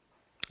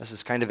 This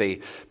is kind of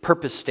a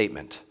purpose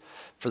statement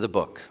for the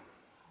book,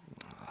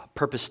 a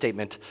purpose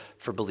statement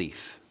for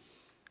belief,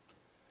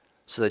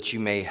 so that you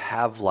may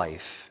have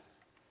life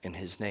in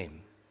his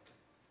name.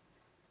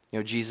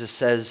 Jesus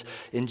says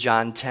in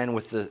John 10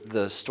 with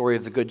the story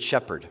of the Good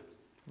Shepherd,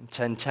 in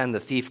 10:10, the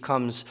thief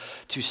comes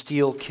to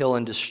steal, kill,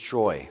 and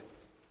destroy.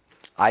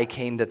 I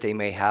came that they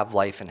may have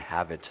life and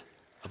have it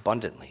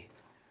abundantly.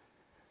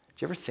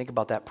 Do you ever think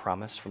about that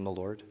promise from the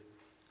Lord?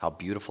 How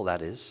beautiful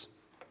that is?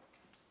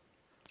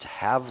 To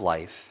have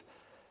life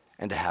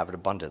and to have it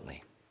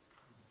abundantly.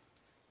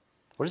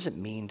 What does it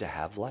mean to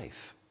have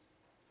life?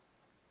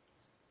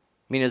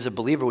 As a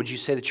believer, would you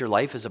say that your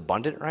life is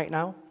abundant right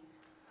now?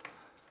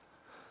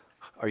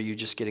 Or are you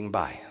just getting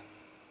by?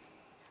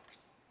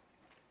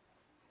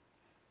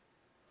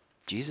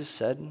 Jesus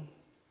said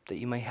that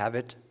you may have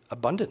it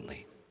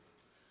abundantly.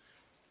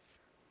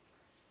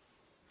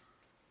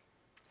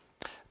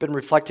 I've been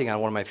reflecting on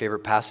one of my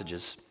favorite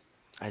passages,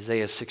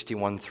 Isaiah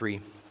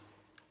 61:3.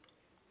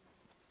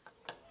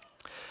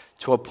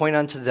 To appoint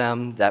unto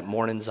them that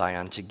mourn in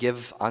Zion, to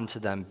give unto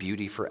them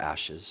beauty for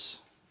ashes,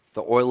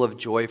 the oil of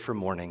joy for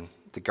mourning,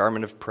 the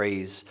garment of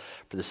praise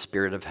for the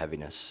spirit of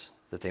heaviness,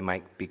 that they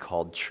might be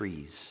called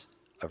trees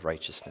of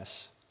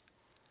righteousness.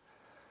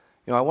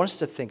 I want us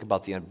to think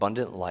about the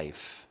abundant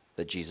life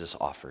that Jesus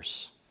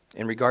offers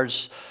in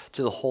regards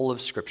to the whole of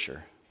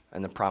Scripture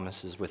and the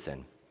promises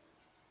within.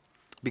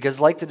 Because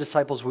like the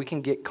disciples, we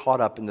can get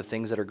caught up in the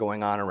things that are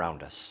going on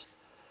around us.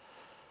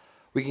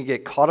 We can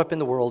get caught up in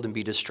the world and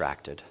be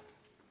distracted.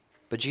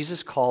 But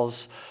Jesus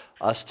calls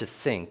us to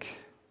think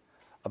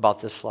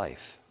about this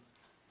life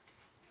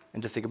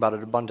and to think about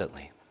it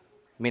abundantly.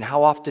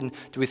 How often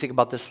do we think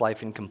about this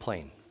life and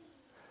complain?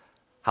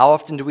 How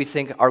often do we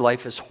think our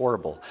life is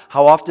horrible?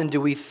 How often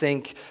do we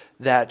think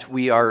that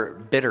we are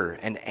bitter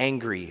and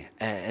angry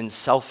and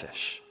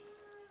selfish?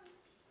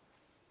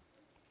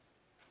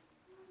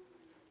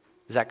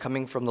 Is that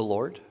coming from the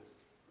Lord?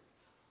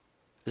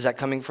 Is that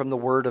coming from the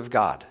Word of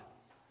God?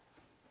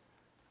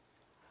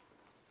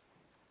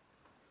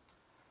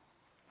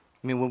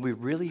 When we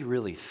really,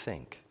 really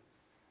think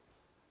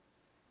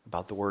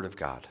about the Word of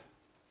God,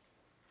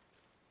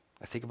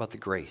 I think about the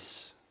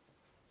grace.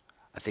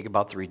 I think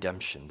about the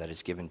redemption that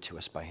is given to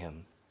us by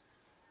him.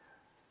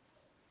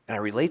 And I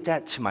relate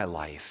that to my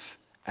life,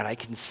 and I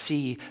can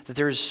see that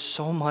there is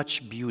so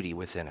much beauty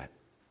within it.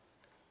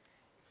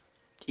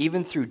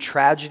 Even through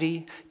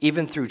tragedy,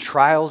 even through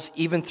trials,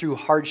 even through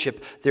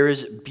hardship, there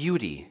is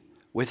beauty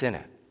within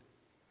it.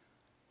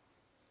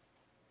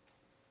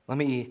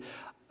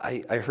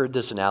 I heard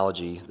this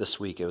analogy this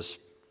week. It was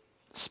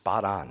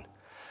spot on.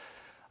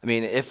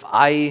 If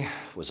I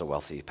was a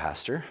wealthy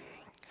pastor,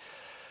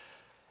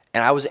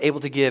 and I was able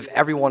to give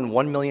everyone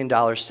 $1 million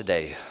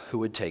today, who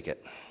would take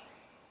it?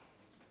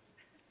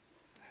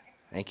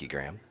 Thank you,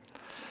 Graham.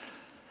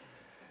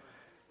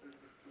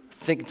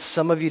 I think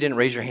some of you didn't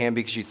raise your hand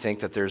because you think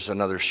that there's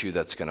another shoe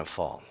that's going to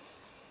fall.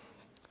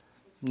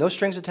 No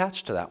strings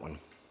attached to that one.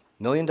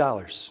 $1 million.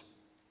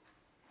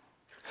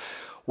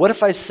 What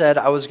if I said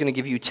I was going to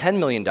give you $10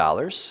 million,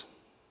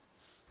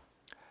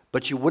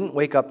 but you wouldn't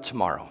wake up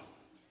tomorrow?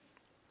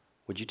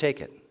 Would you take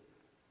it?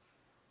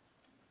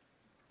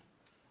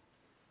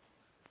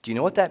 Do you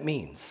know what that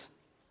means?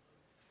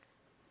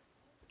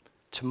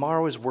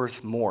 Tomorrow is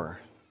worth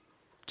more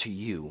to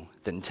you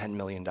than $10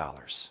 million.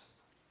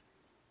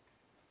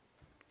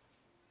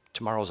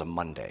 Tomorrow's a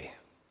Monday.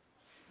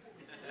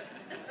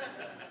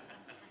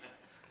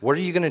 What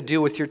are you going to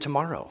do with your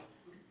tomorrow?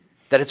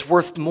 That it's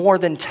worth more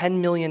than $10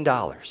 million.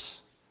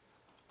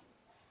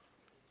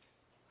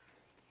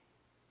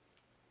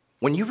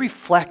 When you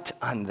reflect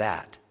on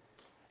that,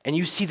 and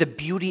you see the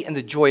beauty and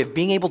the joy of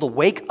being able to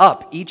wake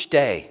up each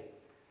day,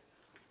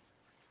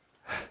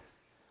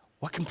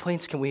 what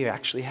complaints can we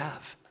actually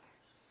have?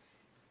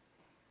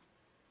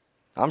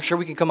 I'm sure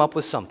we can come up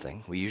with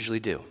something. We usually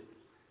do.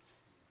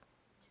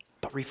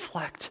 But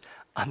reflect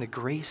on the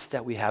grace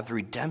that we have, the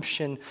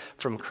redemption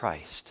from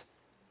Christ.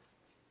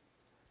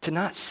 To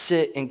not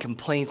sit in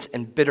complaints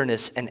and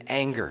bitterness and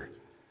anger,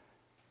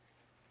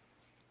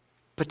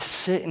 but to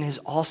sit in his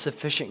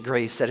all-sufficient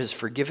grace that has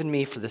forgiven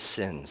me for the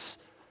sins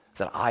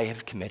that I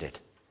have committed.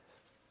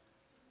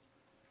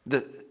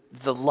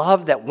 The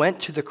love that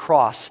went to the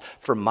cross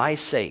for my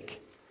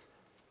sake,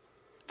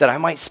 that I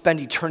might spend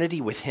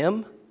eternity with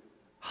him.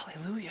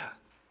 Hallelujah.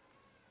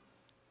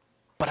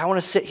 But I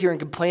want to sit here and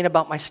complain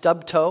about my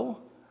stubbed toe?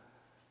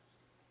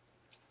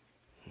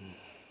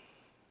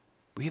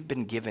 We have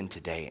been given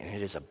today, and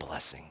it is a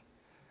blessing.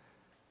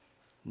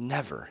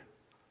 Never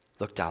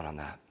look down on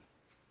that.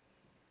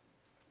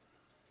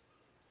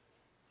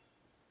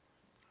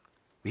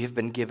 We have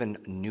been given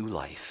new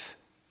life,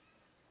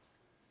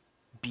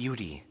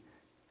 beauty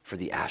for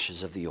the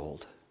ashes of the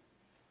old.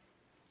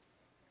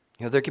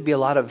 You know, there could be a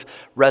lot of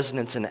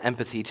resonance and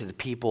empathy to the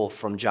people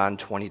from John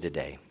 20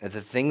 today, and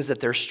the things that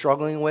they're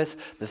struggling with,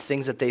 the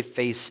things that they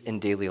face in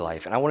daily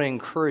life. And I want to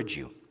encourage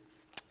you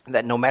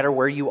that no matter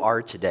where you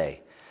are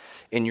today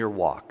in your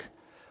walk,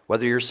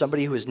 whether you're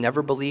somebody who has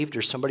never believed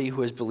or somebody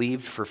who has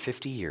believed for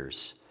 50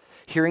 years,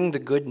 hearing the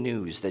good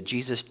news that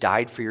Jesus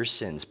died for your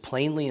sins,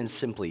 plainly and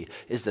simply,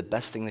 is the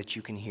best thing that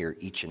you can hear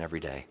each and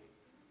every day.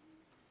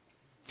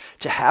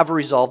 To have a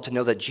resolve to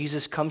know that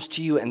Jesus comes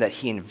to you and that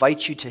he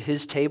invites you to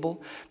his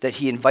table, that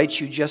he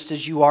invites you just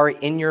as you are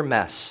in your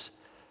mess,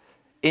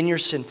 in your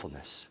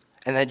sinfulness,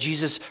 and that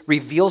Jesus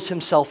reveals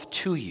himself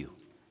to you.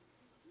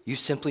 You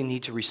simply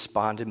need to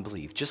respond and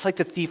believe, just like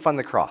the thief on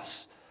the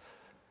cross.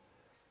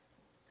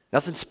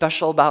 Nothing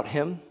special about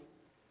him.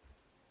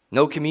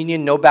 No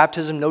communion, no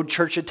baptism, no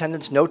church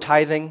attendance, no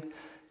tithing.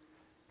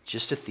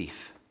 Just a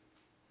thief.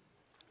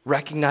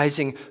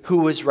 Recognizing who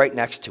was right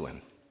next to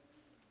him.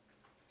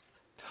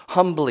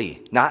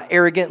 Humbly, not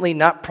arrogantly,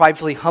 not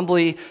pridefully,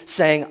 humbly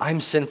saying, I'm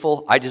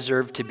sinful, I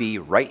deserve to be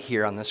right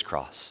here on this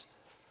cross.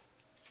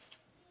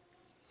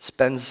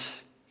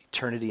 Spends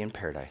eternity in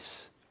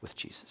paradise with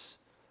Jesus.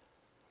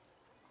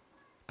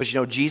 But you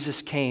know,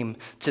 Jesus came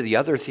to the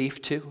other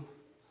thief too.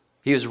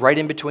 He was right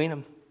in between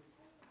them.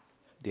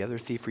 The other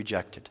thief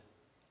rejected.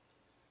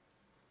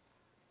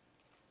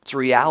 It's a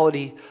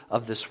reality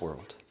of this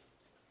world.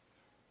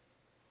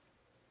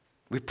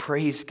 We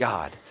praise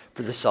God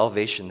for the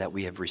salvation that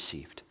we have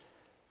received.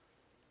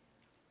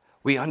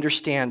 We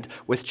understand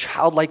with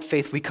childlike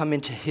faith, we come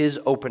into his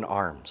open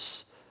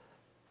arms.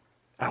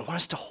 And I want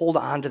us to hold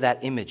on to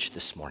that image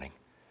this morning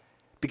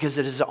because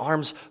it is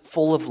arms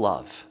full of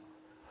love.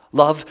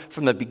 Love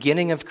from the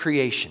beginning of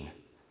creation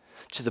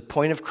to the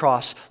point of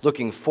cross,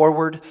 looking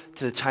forward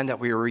to the time that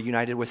we are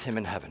reunited with him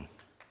in heaven.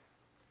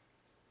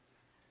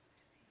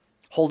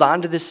 Hold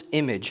on to this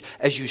image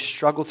as you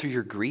struggle through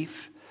your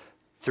grief,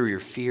 through your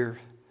fear,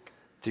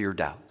 through your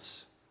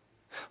doubts.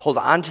 Hold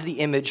on to the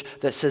image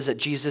that says that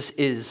Jesus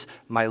is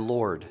my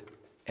Lord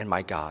and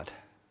my God,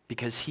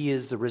 because he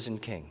is the risen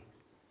King.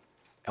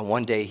 And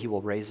one day he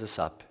will raise us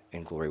up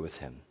in glory with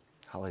him.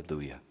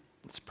 Hallelujah.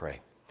 Let's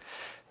pray.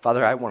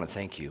 Father, I want to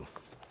thank you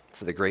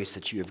for the grace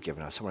that you have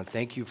given us. I want to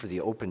thank you for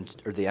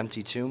the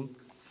empty tomb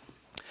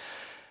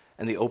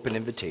and the open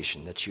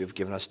invitation that you have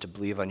given us to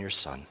believe on your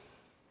Son.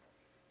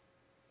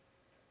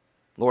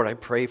 Lord, I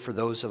pray for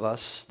those of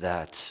us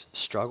that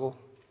struggle.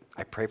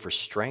 I pray for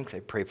strength. I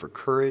pray for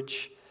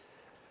courage.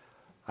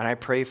 And I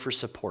pray for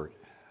support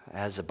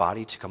as a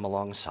body to come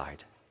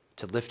alongside,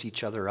 to lift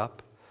each other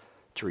up,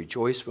 to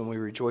rejoice when we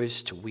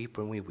rejoice, to weep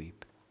when we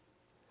weep.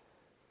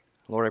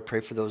 Lord, I pray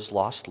for those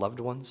lost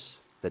loved ones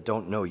that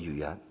don't know you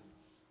yet.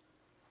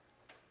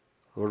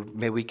 Lord,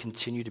 may we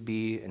continue to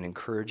be an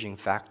encouraging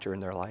factor in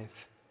their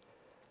life,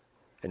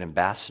 an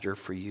ambassador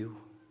for you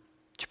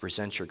to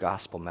present your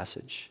gospel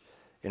message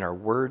in our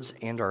words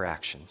and our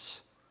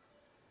actions.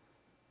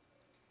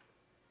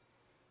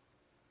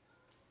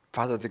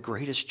 Father, the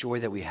greatest joy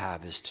that we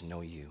have is to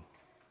know you.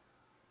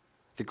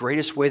 The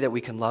greatest way that we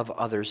can love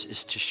others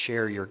is to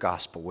share your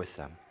gospel with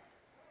them.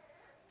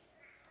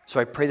 So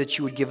I pray that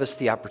you would give us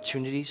the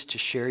opportunities to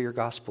share your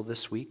gospel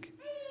this week,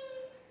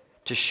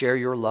 to share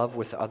your love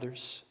with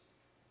others,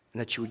 and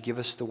that you would give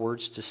us the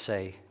words to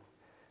say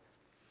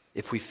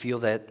if we feel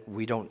that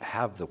we don't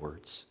have the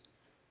words.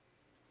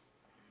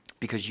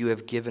 Because you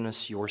have given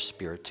us your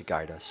Spirit to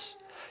guide us.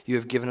 You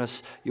have given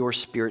us your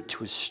Spirit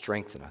to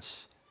strengthen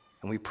us.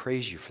 And we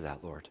praise you for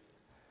that, Lord.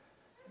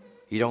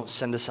 You don't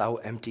send us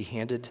out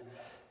empty-handed.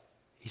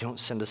 You don't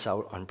send us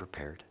out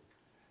unprepared.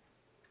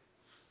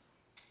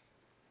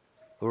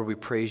 Lord, we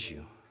praise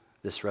you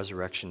this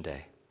resurrection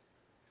day.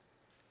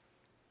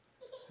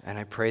 And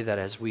I pray that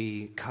as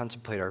we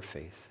contemplate our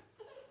faith,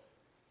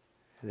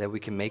 that we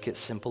can make it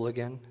simple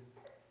again,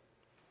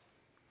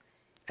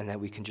 and that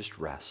we can just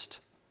rest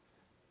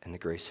in the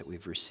grace that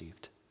we've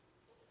received.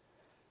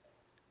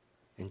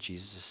 In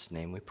Jesus'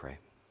 name we pray.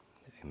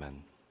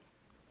 Amen.